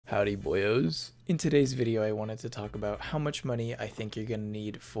Howdy boyos. In today's video I wanted to talk about how much money I think you're going to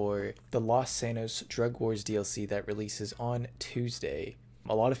need for the Los Santos Drug Wars DLC that releases on Tuesday.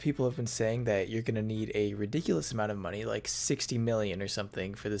 A lot of people have been saying that you're going to need a ridiculous amount of money, like 60 million or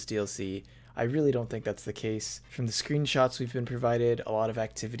something for this DLC. I really don't think that's the case. From the screenshots we've been provided, a lot of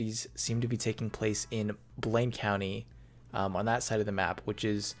activities seem to be taking place in Blaine County on that side of the map, which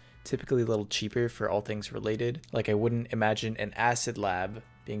is typically a little cheaper for all things related. Like, I wouldn't imagine an acid lab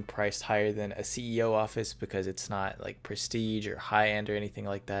being priced higher than a CEO office because it's not like prestige or high-end or anything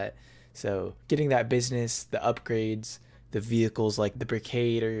like that. So getting that business, the upgrades, the vehicles like the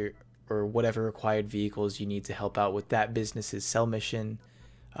Brigade or whatever required vehicles you need to help out with that business's sell mission,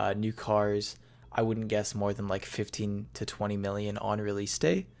 new cars, I wouldn't guess more than like 15 to 20 million on release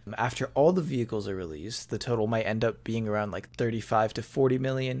day. After all the vehicles are released, the total might end up being around like 35 to 40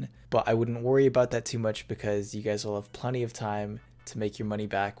 million, but I wouldn't worry about that too much because you guys will have plenty of time to make your money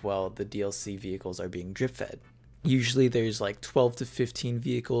back while the DLC vehicles are being drip fed. Usually there's like 12 to 15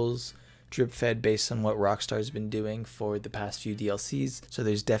 vehicles drip fed based on what Rockstar's been doing for the past few DLCs, so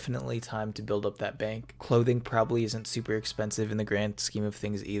there's definitely time to build up that bank. Clothing probably isn't super expensive in the grand scheme of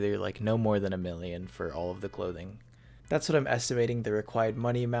things either, like no more than $1 million for all of the clothing. That's what I'm estimating the required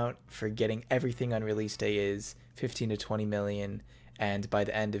money amount for getting everything on release day is, 15 to 20 million, and by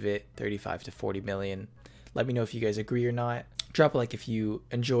the end of it 35 to 40 million. Let me know if you guys agree or not. Drop a like if you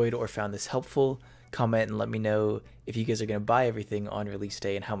enjoyed or found this helpful. Comment and let me know if you guys are going to buy everything on release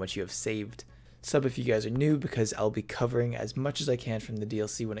day and how much you have saved. Sub if you guys are new because I'll be covering as much as I can from the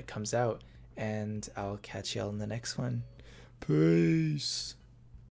DLC when it comes out. And I'll catch y'all in the next one. Peace.